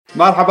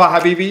Marhaba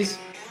Habibis.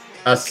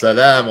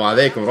 Assalamu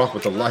alaikum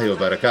rahmatullahi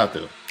wa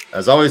barakatuh.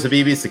 As always,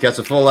 Habibis, to catch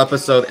a full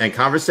episode and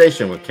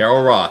conversation with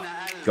Carol Roth,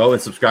 go and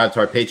subscribe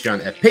to our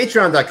Patreon at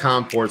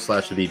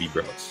patreon.com/Habibi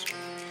Bros.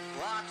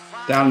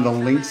 Down in the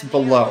links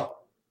below.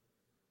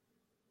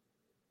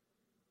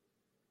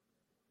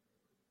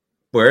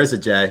 Where is it,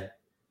 Jay?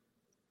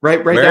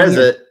 Right Where down is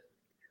here. it?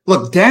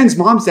 Look, Dan's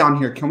mom's down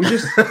here. Can we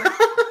just...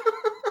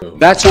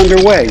 That's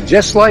underway,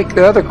 just like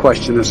the other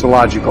question is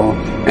illogical.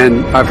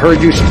 And I've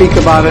heard you speak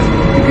about it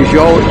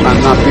because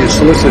I'm not being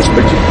solicitous,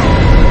 but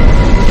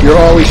you're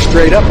always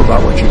straight up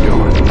about what you're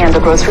doing. And the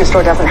grocery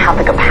store doesn't have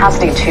the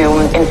capacity to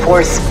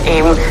enforce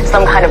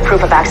some kind of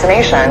proof of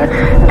vaccination,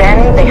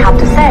 then they have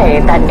to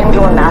say that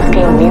indoor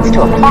masking needs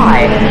to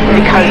apply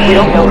because we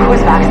don't know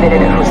who's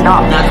vaccinated and who's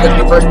not.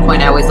 That's the first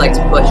point I always like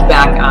to push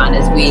back on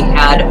is we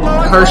had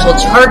partial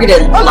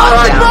targeted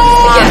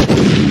lockdowns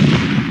again.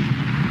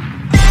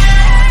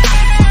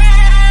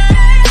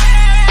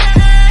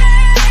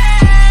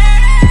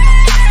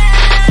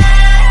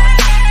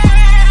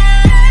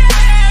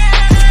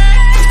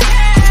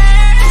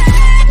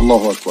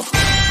 Allahu Akbar.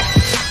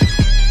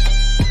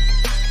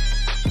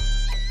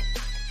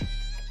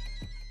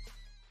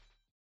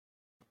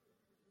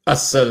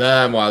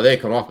 Assalamu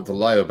alaikum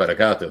rahmatullahi wa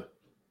barakatuh.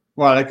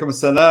 Wa alaikum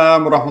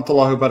assalam wa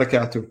rahmatullahi wa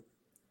barakatuh.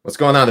 What's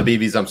going on,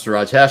 Habibis? I'm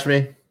Siraj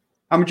Hashmi.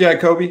 I'm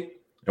Jacoby.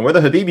 And we're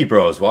the Habibi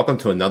Bros. Welcome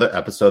to another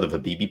episode of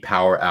Habibi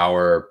Power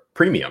Hour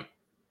Premium.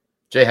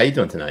 Jay, how you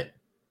doing tonight?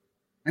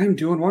 I'm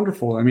doing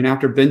wonderful. I mean,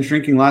 after binge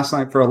drinking last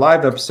night for a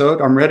live episode,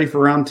 I'm ready for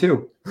round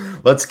 2.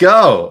 Let's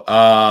go.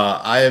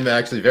 I am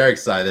actually very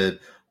excited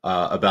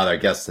about our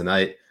guest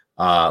tonight.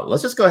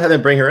 Let's just go ahead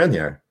and bring her in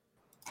here.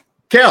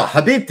 Carol,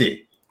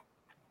 Habibti.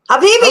 How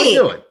are you Habibi,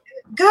 doing?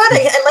 good.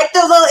 I like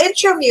the little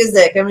intro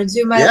music. I'm going to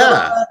do my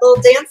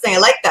little dancing. I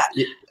like that.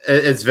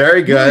 It's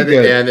very good.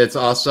 Really good. And it's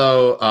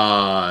also,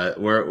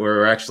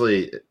 we're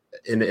actually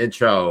in the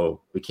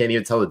intro, we can't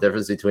even tell the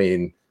difference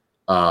between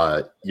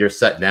your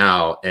set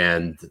now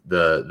and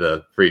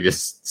the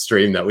previous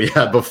stream that we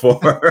had before.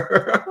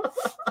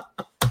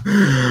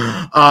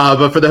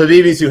 But for the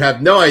Habibis who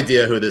have no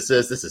idea who this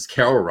is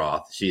Carol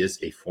Roth. She is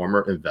a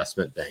former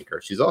investment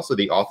banker. She's also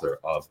the author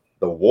of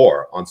The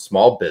War on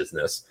Small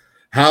Business,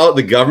 How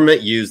the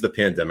Government Used the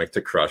Pandemic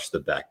to Crush the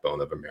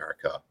Backbone of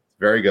America.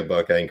 Very good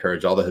book. I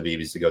encourage all the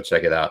Habibis to go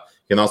check it out.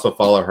 You can also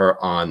follow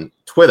her on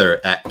Twitter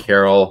at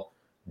Carol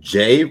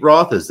J.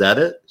 Roth. Is that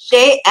it?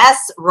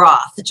 J.S.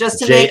 Roth. Just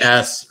to make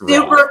J.S.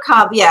 super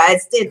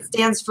it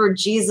stands for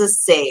Jesus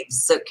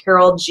Saves. So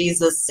Carol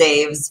Jesus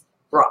Saves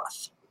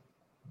Roth.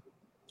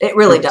 It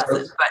really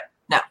doesn't, but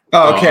no.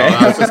 Oh, okay.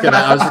 I was just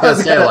gonna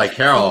say, like,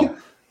 Carol,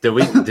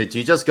 did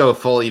you just go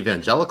full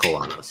evangelical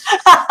on us?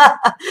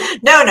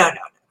 No.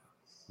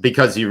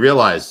 Because you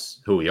realize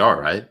who we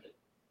are, right?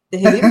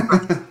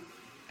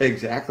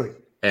 Exactly.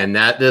 And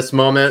at this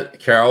moment,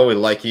 Carol, we'd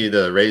like you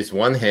to raise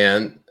one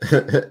hand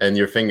and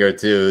your finger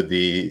to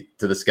the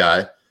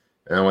sky,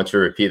 and I want you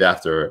to repeat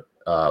after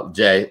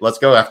Jay. Let's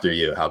go after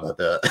you. How about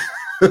that?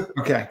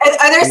 Okay.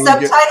 Are there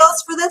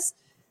subtitles for this?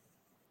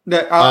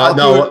 I'll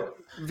no. do it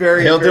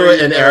He'll do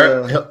it in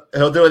Arabic.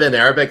 He'll do it in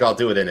Arabic. I'll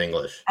do it in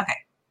English. Okay.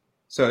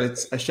 So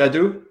it's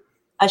Ashadu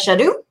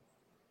Ashadu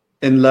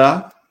in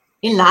la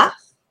ilaha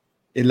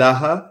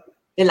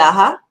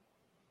ilaha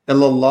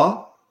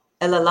illallah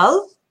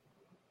illallah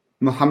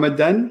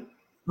Muhammadan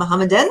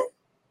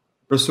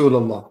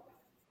Rasulullah.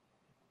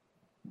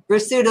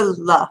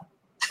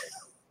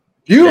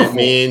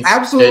 Beautiful.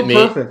 Absolutely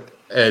perfect.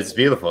 It's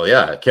beautiful.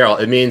 Yeah. Carol,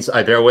 it means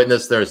I bear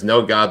witness there's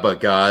no God but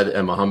God,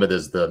 and Muhammad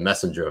is the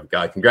messenger of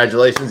God.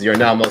 Congratulations. You're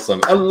now Muslim.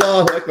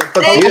 Allahu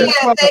Akbar. Thank you.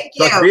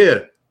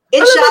 Takbir.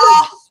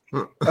 Inshallah.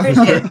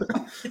 Appreciate it.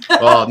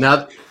 Well,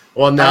 now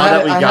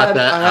that we got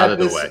that out of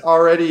the way.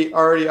 Already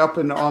up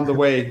and on the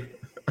way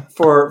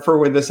for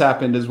when this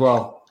happened as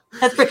well.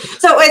 That's pretty.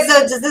 So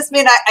does this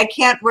mean I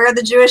can't wear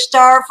the Jewish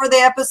star for the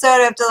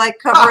episode? I have to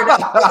cover it up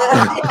for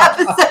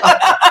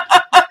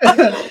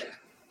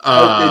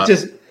the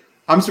episode.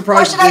 I'm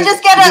surprised. Or should I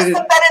just get some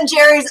Ben and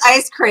Jerry's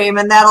ice cream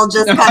and that'll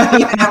just kind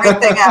of even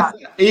everything out?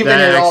 Even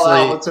it all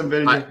out with some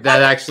Ben and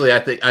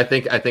Jerry's. I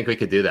think we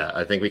could do that.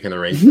 I think we can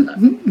arrange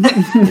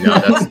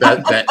that.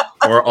 That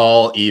we're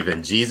all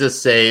even. Jesus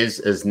Saves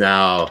is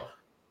now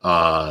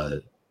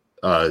what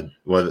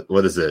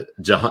is it?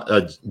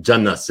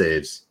 Jannah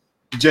Saves.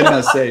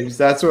 Jannah Saves.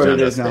 That's what it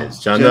is now.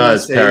 Jannah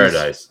is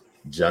paradise.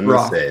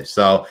 Jannah Saves.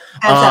 So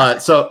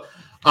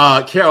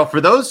Carol,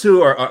 for those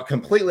who are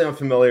completely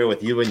unfamiliar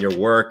with you and your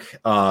work,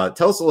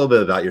 tell us a little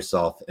bit about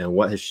yourself and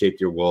what has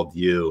shaped your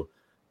worldview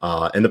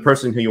and the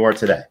person who you are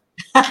today.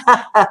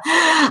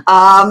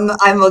 I'm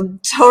a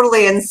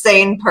totally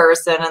insane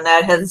person, and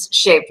that has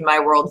shaped my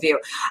worldview.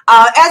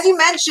 As you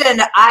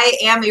mentioned, I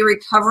am a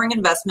recovering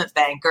investment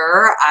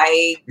banker.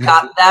 I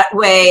got that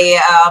way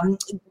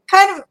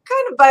kind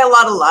of by a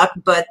lot of luck,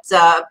 but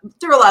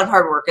through a lot of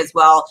hard work as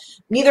well.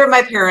 Neither of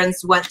my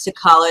parents went to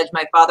college.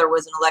 My father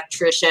was an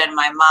electrician.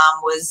 My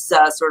mom was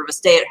sort of a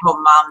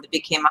stay-at-home mom that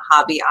became a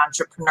hobby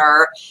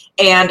entrepreneur.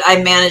 And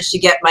I managed to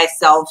get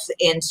myself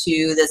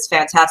into this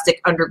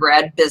fantastic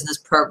undergrad business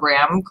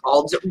program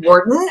called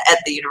Wharton at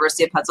the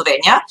University of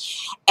Pennsylvania.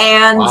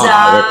 And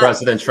where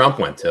President Trump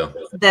went to.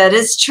 That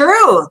is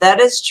true. That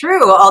is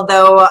true.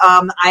 Although,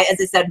 as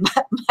I said,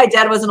 my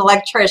dad was an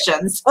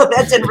electrician, so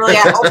that didn't really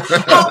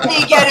help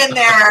me get in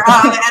there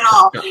at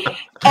all.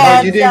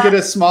 And, you didn't get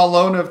a small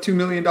loan of $2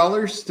 million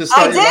to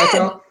start your life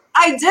out?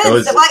 I did. It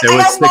was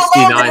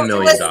 $69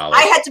 million.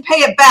 I had to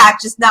pay it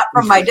back, just not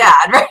from my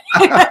dad, right?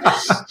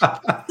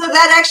 So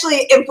that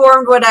actually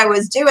informed what I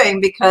was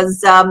doing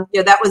because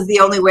that was the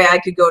only way I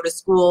could go to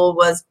school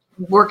was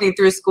working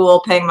through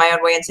school, paying my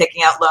own way and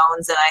taking out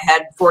loans. And I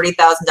had $40,000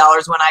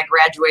 when I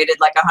graduated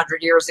like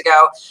 100 years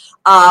ago.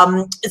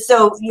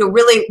 So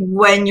really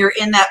when you're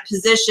in that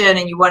position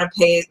and you want to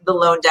pay the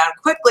loan down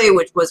quickly,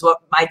 which was what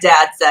my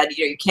dad said,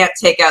 you can't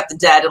take out the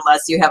debt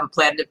unless you have a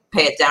plan to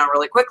pay it down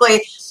really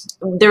quickly.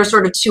 There are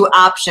sort of two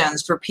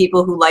options for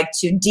people who like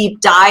to deep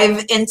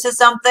dive into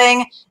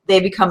something. They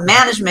become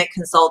management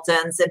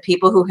consultants, and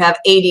people who have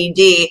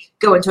ADD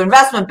go into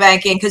investment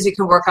banking because you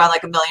can work on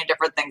like a million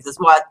different things as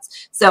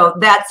once. So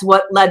that's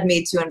what led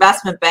me to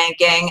investment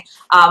banking.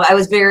 I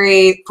was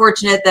very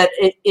fortunate that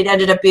it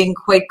ended up being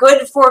quite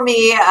good for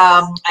me.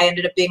 I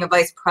ended up being a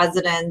vice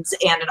president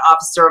and an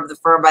officer of the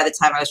firm by the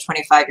time I was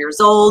 25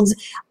 years old.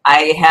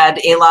 I had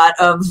a lot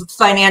of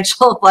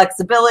financial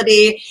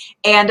flexibility,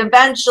 and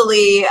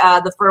eventually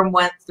the firm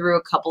went through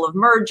a couple of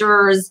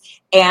mergers,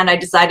 and I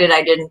decided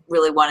I didn't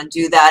really want to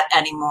do that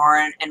anymore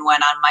and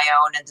went on my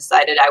own and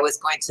decided I was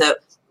going to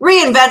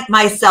reinvent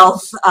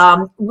myself.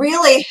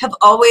 Really have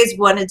always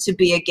wanted to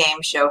be a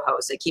game show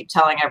host. I keep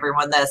telling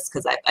everyone this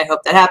because I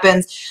hope that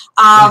happens.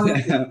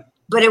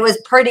 But it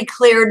was pretty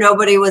clear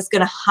nobody was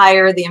going to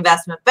hire the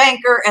investment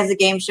banker as a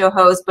game show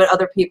host, but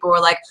other people were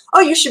like,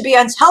 oh, you should be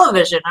on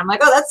television. I'm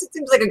like, oh, that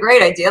seems like a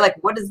great idea.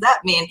 Like, what does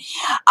that mean?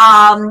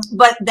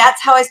 But that's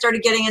how I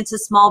started getting into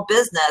small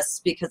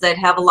business, because I'd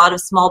have a lot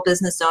of small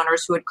business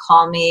owners who would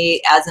call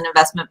me as an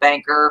investment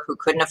banker who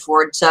couldn't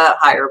afford to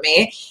hire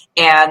me.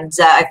 And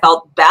I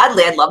felt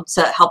badly. I'd love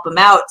to help them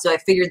out. So I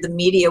figured the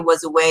media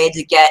was a way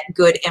to get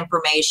good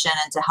information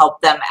and to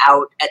help them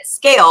out at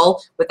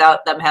scale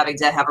without them having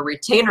to have a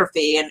retainer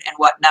fee and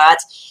whatnot.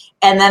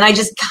 And then I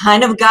just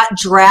kind of got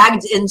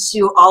dragged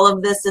into all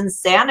of this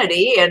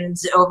insanity. And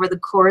over the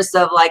course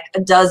of like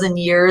a dozen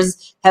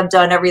years, have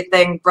done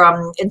everything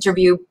from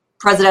interview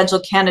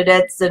presidential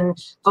candidates and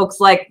folks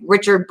like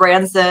Richard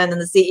Branson and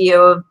the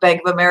CEO of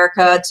Bank of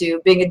America, to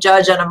being a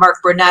judge on a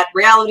Mark Burnett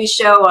reality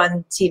show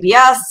on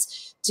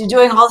TBS, to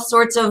doing all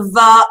sorts of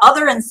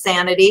other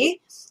insanity.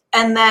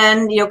 And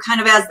then,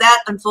 kind of as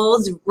that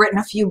unfolds, written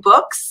a few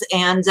books.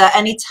 And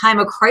anytime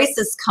a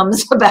crisis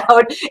comes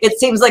about, it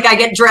seems like I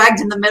get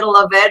dragged in the middle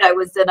of it. I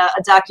was in a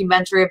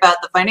documentary about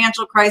the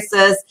financial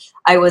crisis.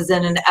 I was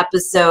in an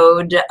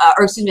episode,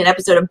 an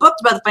episode of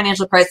booked about the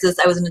financial crisis.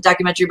 I was in a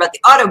documentary about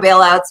the auto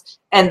bailouts.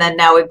 And then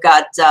now we've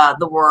got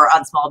the war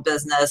on small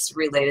business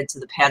related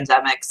to the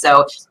pandemic.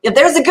 So if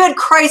there's a good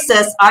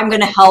crisis, I'm going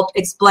to help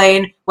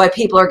explain why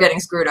people are getting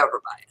screwed over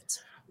by it.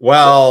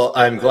 Well,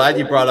 I'm glad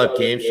you brought up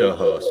game show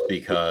host,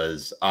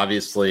 because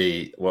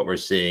obviously what we're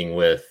seeing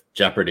with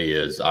Jeopardy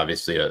is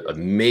obviously a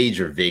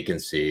major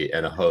vacancy,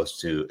 and a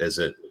host who is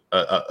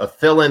a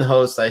fill-in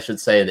host, I should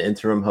say, an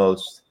interim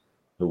host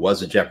who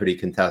was a Jeopardy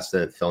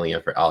contestant filling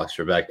in for Alex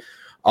Trebek.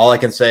 All I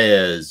can say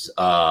is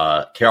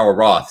Carol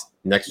Roth,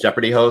 next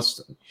Jeopardy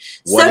host.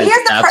 Hold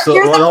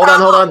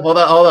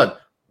on.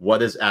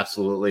 What is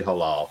absolutely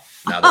halal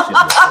now that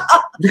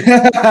she's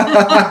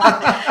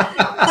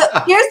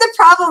Here's the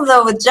problem,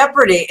 though, with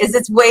Jeopardy is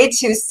it's way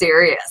too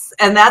serious.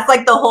 And that's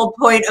like the whole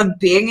point of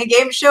being a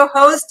game show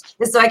host,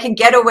 is so I can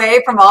get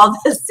away from all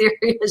this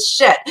serious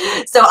shit.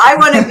 So I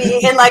want to be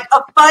in like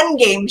a fun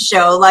game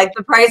show, like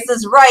The Price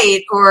is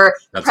Right, or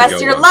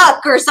Press Your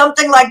Luck, or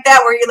something like that,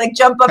 where you like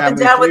jump up and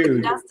down with the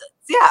contestants.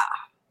 Yeah.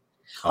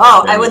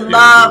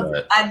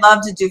 I'd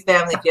love to do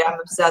Family Feud. I'm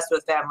obsessed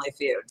with Family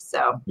Feud.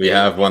 So we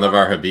have one of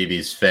our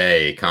Habibis,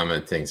 Faye,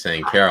 commenting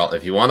saying, Carol,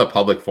 if you want a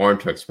public forum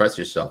to express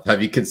yourself, have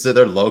you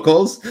considered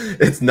Locals?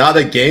 It's not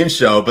a game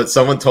show, but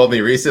someone told me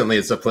recently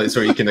it's a place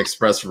where you can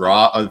express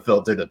raw,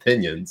 unfiltered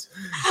opinions.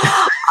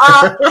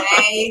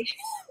 Okay.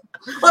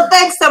 Well,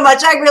 thanks so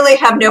much. I really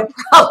have no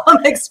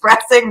problem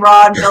expressing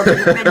raw and filtered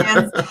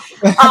opinions.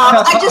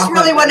 I just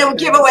really want to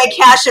give away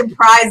cash and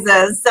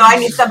prizes, so I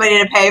need somebody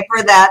to pay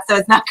for that, so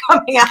it's not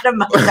coming out of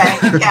my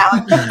bank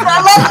account. So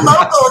unless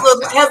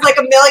Locals has like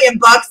 $1 million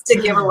to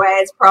give away,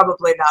 it's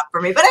probably not for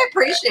me, but I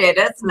appreciate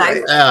it. It's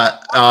nice.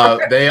 Yeah,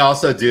 they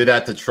also do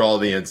that to troll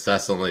me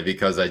incessantly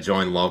because I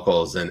joined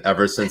Locals, and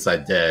ever since I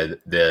did,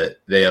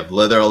 they have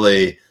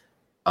literally,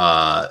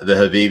 the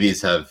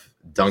Habibis have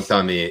dunked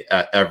on me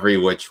at every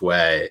which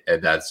way,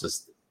 and that's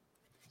just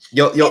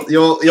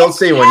You'll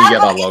see when you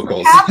get on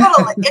locals.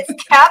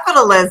 It's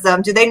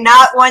capitalism. Do they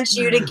not want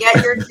you to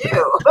get your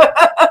due?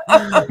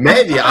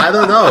 Maybe, I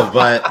don't know,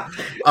 but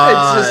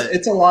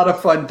it's a lot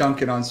of fun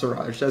dunking on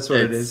Siraj. That's what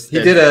it is.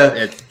 He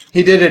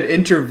did an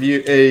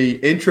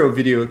intro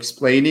video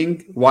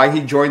explaining why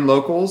he joined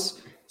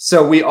locals.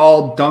 So we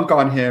all dunk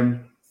on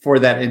him for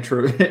that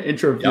intro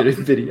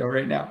video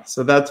right now.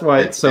 So that's why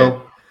it's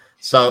so.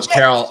 So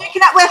Carol,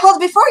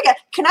 before we get,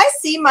 can I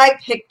see my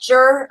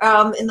picture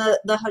in the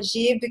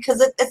Hajib,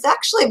 because it's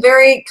actually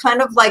very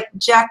kind of like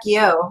Jack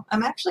Yo.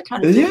 I'm actually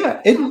kind of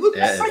it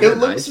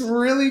looks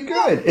really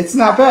good. It's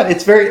not bad.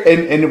 It's very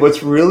and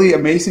what's really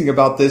amazing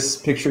about this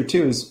picture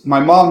too is my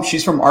mom.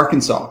 She's from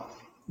Arkansas,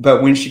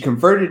 but when she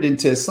converted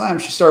into Islam,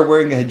 she started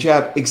wearing a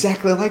hijab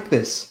exactly like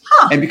this.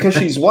 And because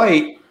she's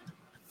white,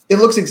 it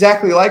looks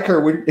exactly like her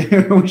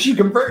when she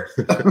converts.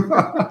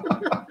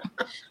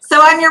 So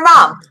I'm your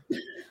mom.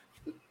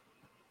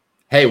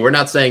 Hey, we're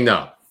not saying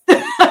no.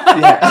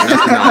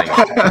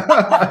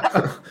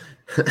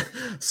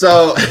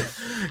 So,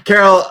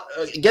 Carol,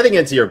 getting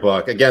into your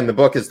book, again, the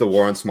book is The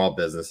War on Small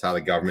Business, How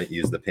the Government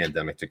Used the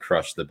Pandemic to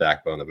Crush the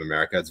Backbone of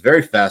America. It's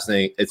very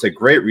fascinating. It's a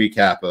great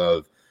recap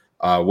of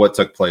what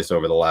took place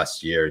over the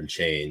last year and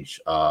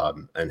change,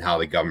 and how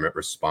the government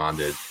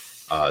responded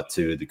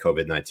to the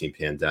COVID-19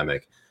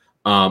 pandemic.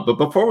 But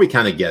before we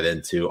kind of get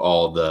into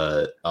all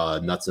the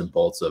nuts and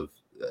bolts of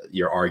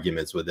your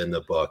arguments within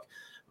the book,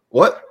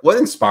 what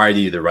inspired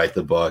you to write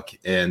the book?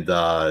 And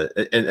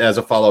as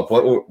a follow-up,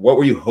 what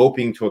were you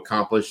hoping to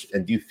accomplish?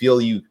 And do you feel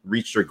you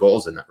reached your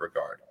goals in that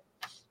regard?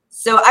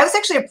 So I was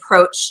actually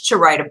approached to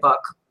write a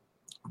book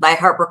by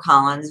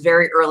HarperCollins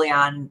very early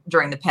on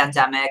during the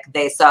pandemic.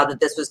 They saw that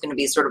this was going to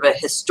be sort of a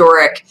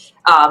historic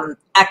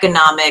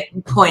economic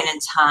point in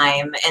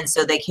time. And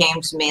so they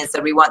came to me and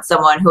said, we want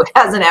someone who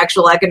has an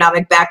actual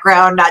economic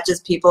background, not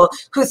just people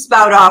who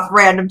spout off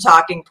random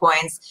talking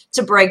points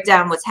to break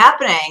down what's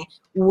happening.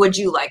 Would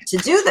you like to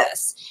do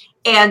this?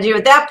 And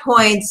at that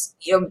point,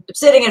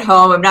 sitting at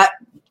home, I'm not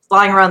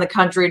flying around the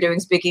country doing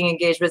speaking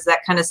engagements,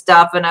 that kind of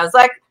stuff. And I was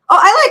like, oh,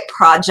 I like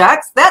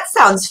projects. That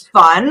sounds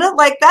fun.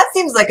 Like, that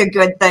seems like a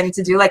good thing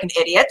to do, like an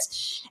idiot.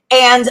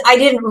 And I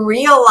didn't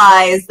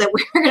realize that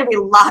we were going to be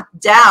locked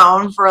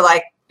down for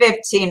like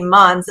 15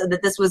 months and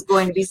that this was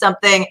going to be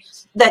something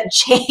that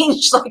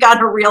changed like on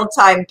a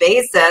real-time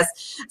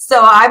basis. So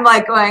I'm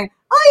like going,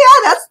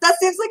 oh yeah, that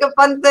seems like a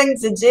fun thing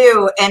to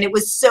do. And it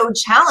was so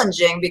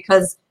challenging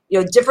because,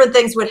 different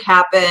things would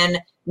happen,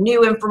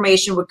 new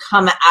information would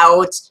come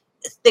out,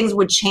 things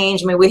would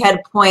change. I mean, we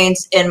had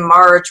points in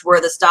March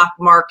where the stock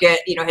market,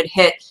 had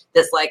hit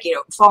this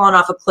falling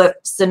off a cliff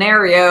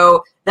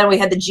scenario. Then we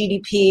had the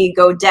GDP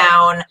go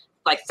down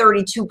like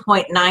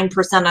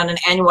 32.9% on an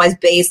annualized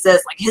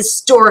basis, like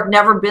historic,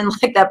 never been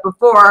like that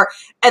before.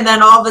 And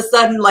then all of a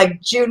sudden, like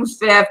June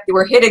 5th,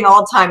 we're hitting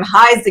all-time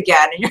highs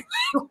again. And you're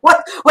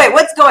like,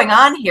 what's going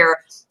on here?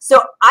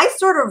 So I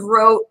sort of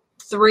wrote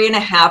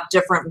 3.5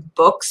 different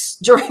books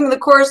during the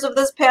course of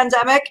this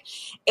pandemic,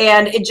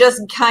 and it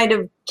just kind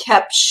of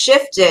kept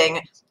shifting.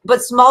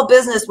 But small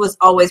business was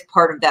always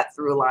part of that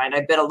through line.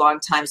 I've been a long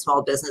time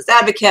small business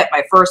advocate.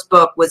 My first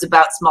book was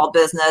about small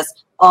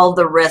business, all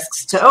the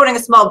risks to owning a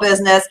small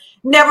business.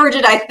 Never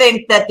did I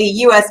think that the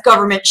U.S.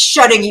 government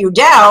shutting you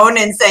down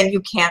and saying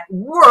you can't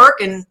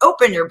work and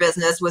open your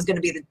business was going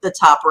to be the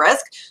top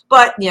risk.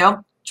 But,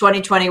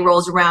 2020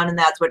 rolls around and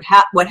that's what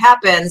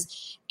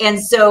happens.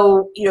 And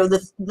so,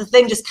 the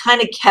thing just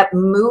kind of kept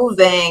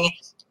moving,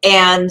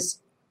 and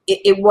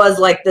it was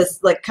like this,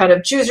 like kind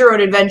of choose your own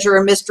adventure,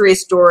 a mystery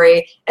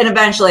story. And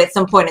eventually at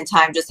some point in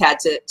time, just had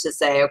to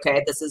say,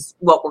 okay, this is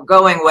what we're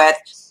going with.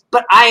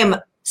 But I am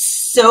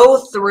so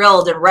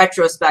thrilled in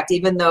retrospect,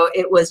 even though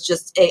it was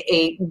just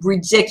a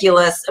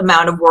ridiculous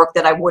amount of work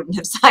that I wouldn't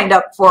have signed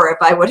up for if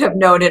I would have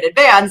known in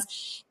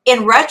advance.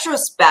 In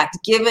retrospect,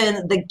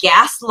 given the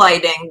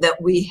gaslighting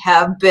that we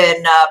have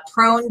been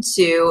prone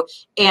to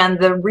and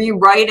the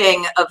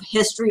rewriting of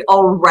history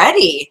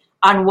already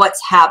on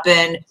what's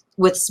happened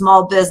with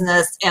small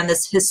business and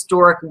this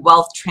historic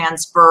wealth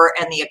transfer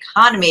and the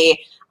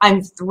economy,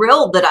 I'm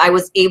thrilled that I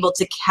was able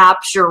to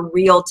capture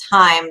real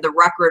time the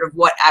record of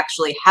what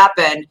actually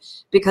happened,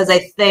 because I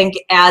think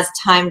as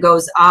time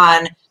goes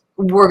on,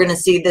 we're going to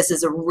see this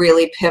as a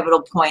really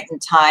pivotal point in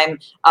time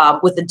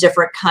with a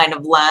different kind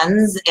of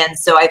lens. And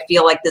so I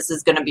feel like this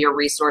is going to be a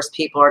resource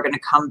people are going to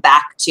come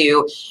back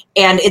to.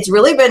 And it's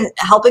really been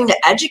helping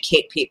to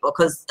educate people,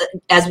 because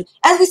as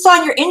we saw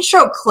in your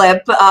intro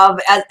clip,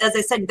 as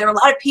I said, there are a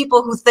lot of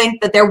people who think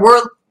that there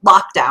were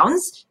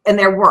lockdowns, and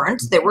there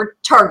weren't. They were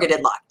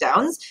targeted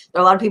lockdowns.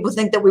 There are a lot of people who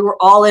think that we were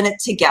all in it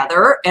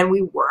together, and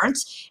we weren't.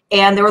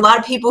 And there were a lot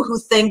of people who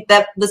think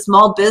that the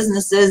small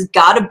businesses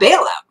got a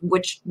bailout,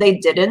 which they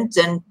didn't.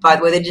 And by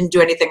the way, they didn't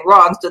do anything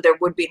wrong, so there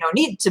would be no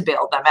need to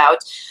bail them out,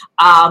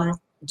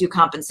 do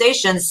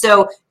compensation.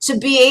 So to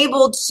be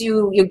able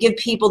to give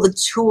people the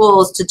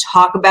tools to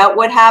talk about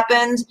what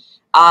happened,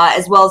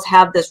 as well as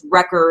have this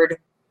record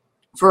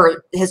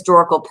for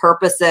historical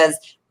purposes.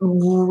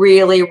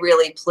 Really,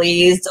 really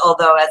pleased.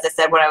 Although, as I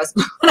said, when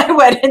I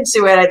went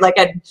into it, I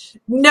had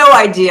no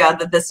idea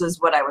that this was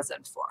what I was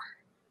in for.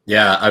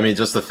 Yeah, I mean,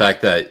 just the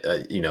fact that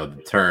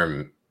the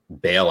term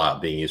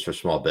bailout being used for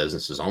small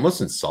business is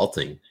almost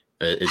insulting.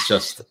 It's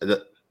just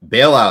the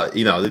bailout.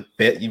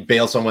 You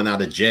bail someone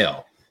out of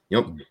jail.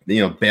 You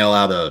don't bail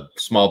out a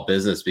small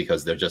business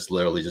because they're just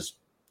literally just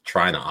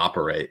trying to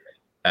operate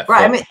at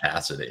full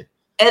capacity.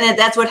 And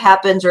that's what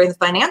happened during the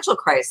financial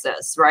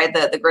crisis, right?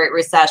 The Great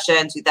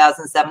Recession,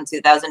 2007,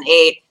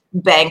 2008.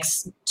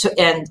 Banks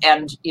and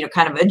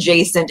kind of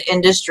adjacent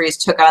industries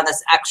took on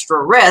this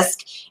extra risk,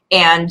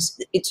 and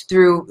it's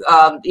through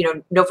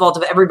no fault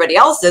of everybody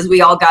else's.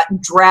 We all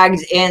got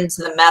dragged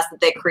into the mess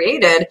that they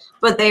created,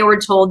 but they were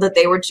told that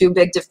they were too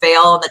big to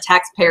fail, and the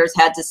taxpayers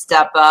had to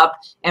step up.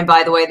 And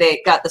by the way,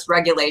 they got this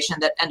regulation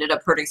that ended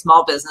up hurting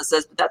small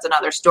businesses, but that's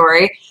another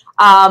story.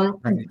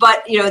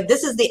 But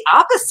this is the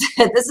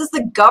opposite. This is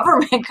the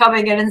government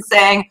coming in and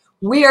saying,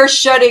 we are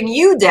shutting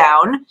you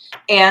down.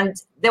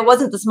 And that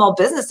wasn't the small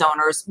business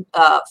owner's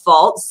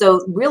fault.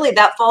 So really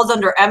that falls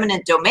under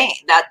eminent domain.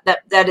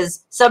 That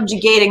is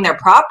subjugating their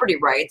property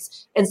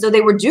rights. And so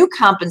they were due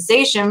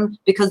compensation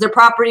because their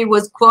property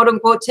was quote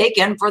unquote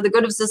taken for the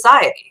good of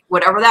society,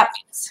 whatever that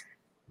means.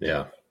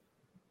 Yeah.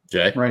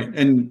 Jay? Right.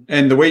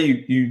 And the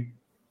way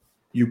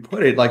you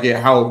put it, like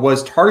how it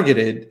was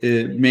targeted,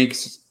 it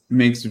makes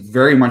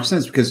very much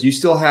sense, because you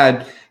still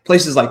had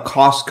places like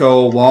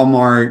Costco,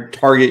 Walmart,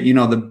 Target,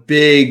 the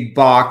big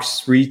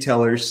box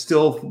retailers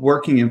still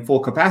working in full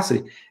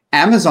capacity.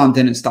 Amazon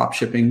didn't stop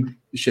shipping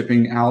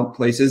out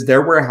places.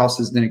 Their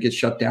warehouses didn't get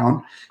shut down.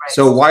 Right.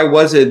 So why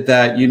was it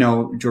that,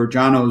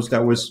 Giorgiano's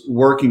that was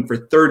working for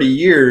 30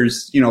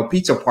 years,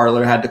 pizza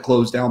parlor had to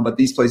close down, but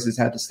these places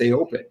had to stay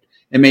open?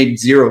 It made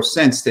zero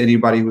sense to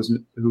anybody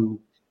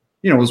who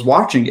was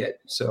watching it.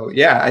 So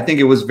yeah, I think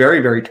it was very,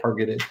 very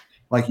targeted,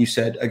 like you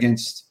said,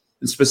 against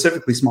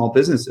specifically small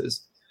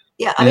businesses.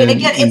 Yeah, I mean,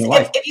 again,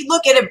 if you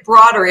look at it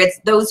broader, it's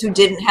those who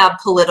didn't have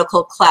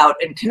political clout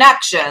and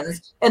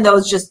connections, and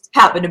those just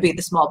happen to be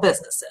the small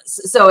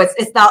businesses. So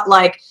it's not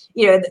like,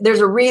 there's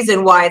a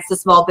reason why it's the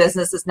small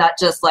business. It's not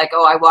just like,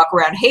 oh, I walk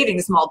around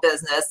hating small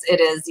business. It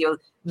is,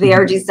 they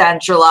are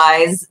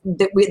decentralized.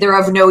 They're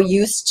of no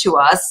use to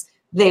us.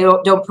 They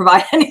don't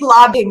provide any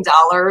lobbying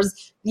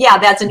dollars. Yeah,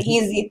 that's an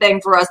easy thing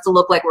for us to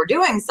look like we're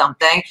doing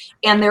something.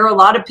 And there are a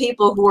lot of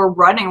people who are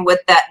running with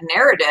that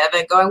narrative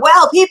and going,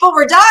 well, people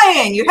were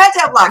dying. You had to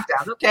have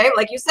lockdowns. Okay,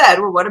 like you said,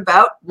 well, what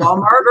about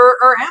Walmart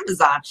or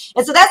Amazon?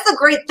 And so that's the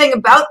great thing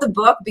about the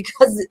book,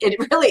 because it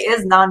really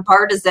is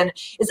nonpartisan,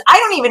 is I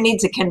don't even need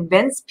to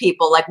convince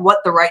people like what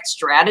the right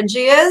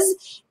strategy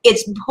is.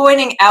 It's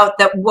pointing out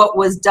that what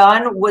was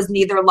done was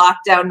neither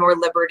lockdown nor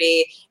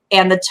liberty,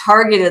 and the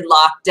targeted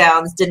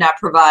lockdowns did not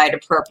provide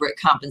appropriate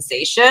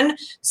compensation.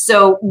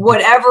 So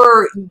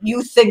whatever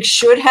you think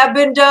should have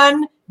been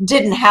done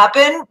didn't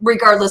happen,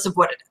 regardless of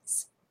what it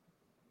is.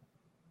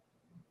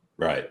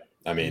 Right.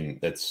 I mean,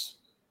 it's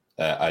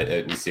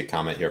we see a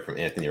comment here from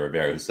Anthony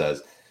Rivera who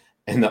says,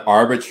 and the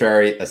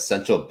arbitrary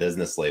essential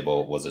business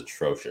label was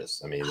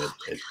atrocious. I mean,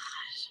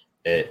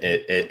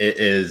 it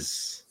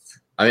is.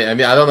 I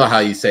mean, I don't know how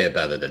you say it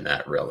better than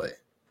that, really.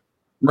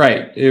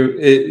 Right.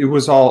 It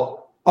was all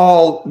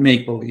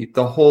make believe.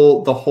 The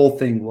whole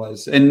thing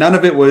was, and none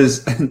of it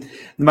was.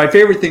 My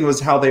favorite thing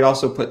was how they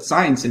also put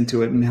science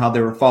into it, and how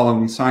they were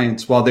following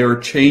science while they were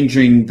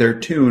changing their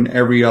tune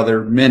every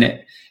other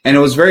minute. And it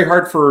was very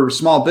hard for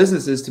small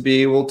businesses to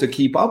be able to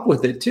keep up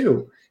with it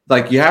too.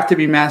 Like, you have to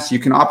be massive. You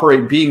can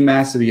operate being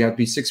massive. You have to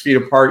be 6 feet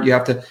apart. You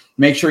have to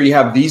make sure you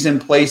have these in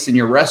place in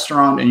your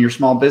restaurant and your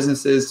small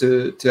businesses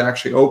to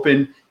actually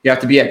open. You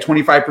have to be at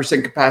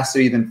 25%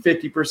 capacity, then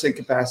 50%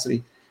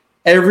 capacity.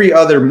 Every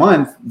other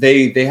month,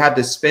 they had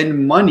to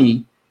spend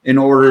money in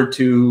order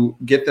to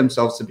get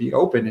themselves to be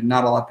open, and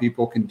not a lot of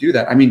people can do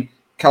that. I mean,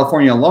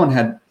 California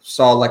alone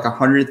saw like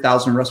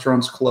 100,000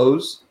 restaurants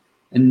close,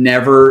 and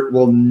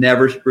will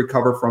never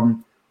recover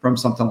from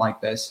something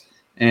like this.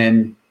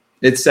 And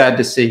it's sad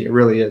to see. It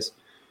really is.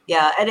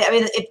 Yeah, and I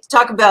mean, if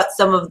talk about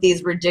some of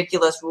these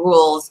ridiculous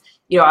rules,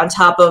 on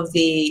top of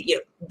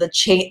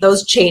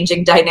those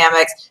changing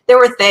dynamics, there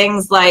were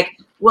things like,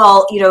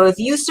 well, if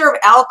you serve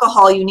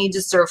alcohol, you need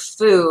to serve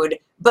food,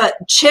 but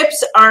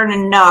chips aren't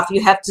enough.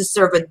 You have to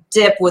serve a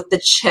dip with the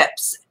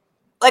chips.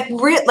 Like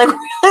what's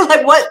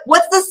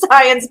the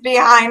science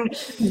behind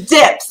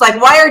dips?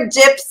 Like, why are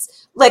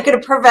dips like going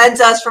to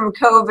prevent us from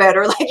COVID?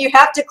 Or like, you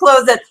have to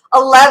close at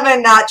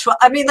 11, not 12.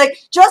 I mean, like,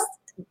 just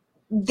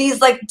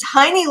these like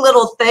tiny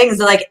little things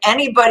that like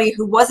anybody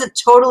who wasn't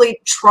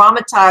totally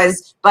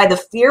traumatized by the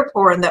fear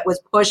porn that was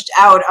pushed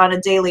out on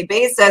a daily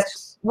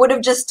basis would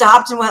have just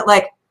stopped and went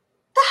like,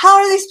 the hell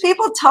are these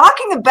people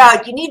talking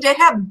about? You need to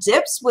have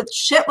dips with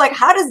shit. Like,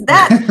 how does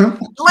that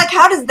like,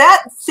 how does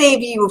that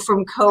save you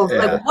from COVID?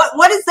 Yeah. Like,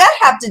 what does that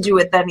have to do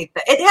with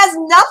anything? It has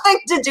nothing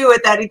to do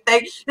with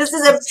anything. This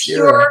is a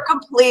pure,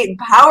 complete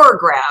power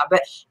grab.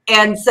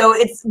 And so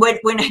it's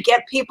when I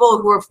get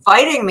people who are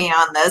fighting me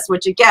on this,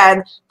 which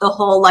again, the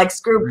whole like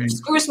screw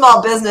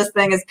small business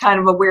thing is kind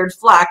of a weird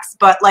flex.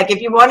 But like,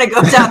 if you want to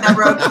go down that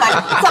road,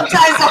 like,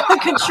 sometimes I'm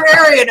a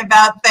contrarian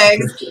about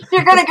things. If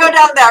you're going to go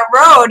down that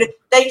road,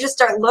 then you just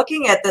start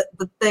looking at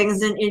the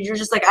things and you're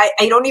just like,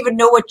 I don't even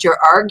know what you're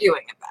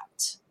arguing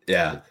about.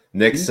 Yeah.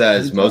 Nick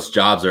says most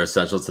jobs are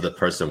essential to the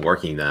person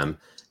working them.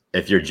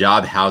 If your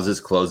job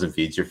houses, clothes, and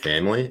feeds your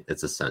family,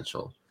 it's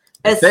essential.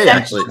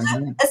 Essential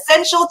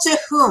to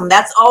whom?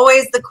 That's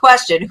always the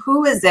question.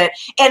 Who is it?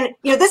 And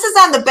this is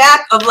on the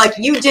back of like,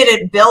 you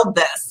didn't build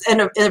this in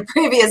a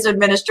previous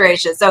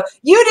administration, so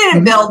you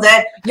didn't build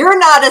it. You're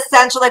not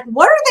essential. Like,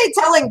 what are they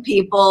telling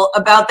people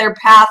about their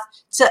path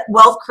to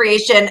wealth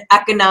creation,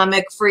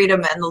 economic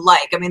freedom, and the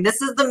like? I mean,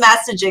 this is the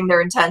messaging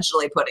they're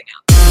intentionally putting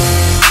out.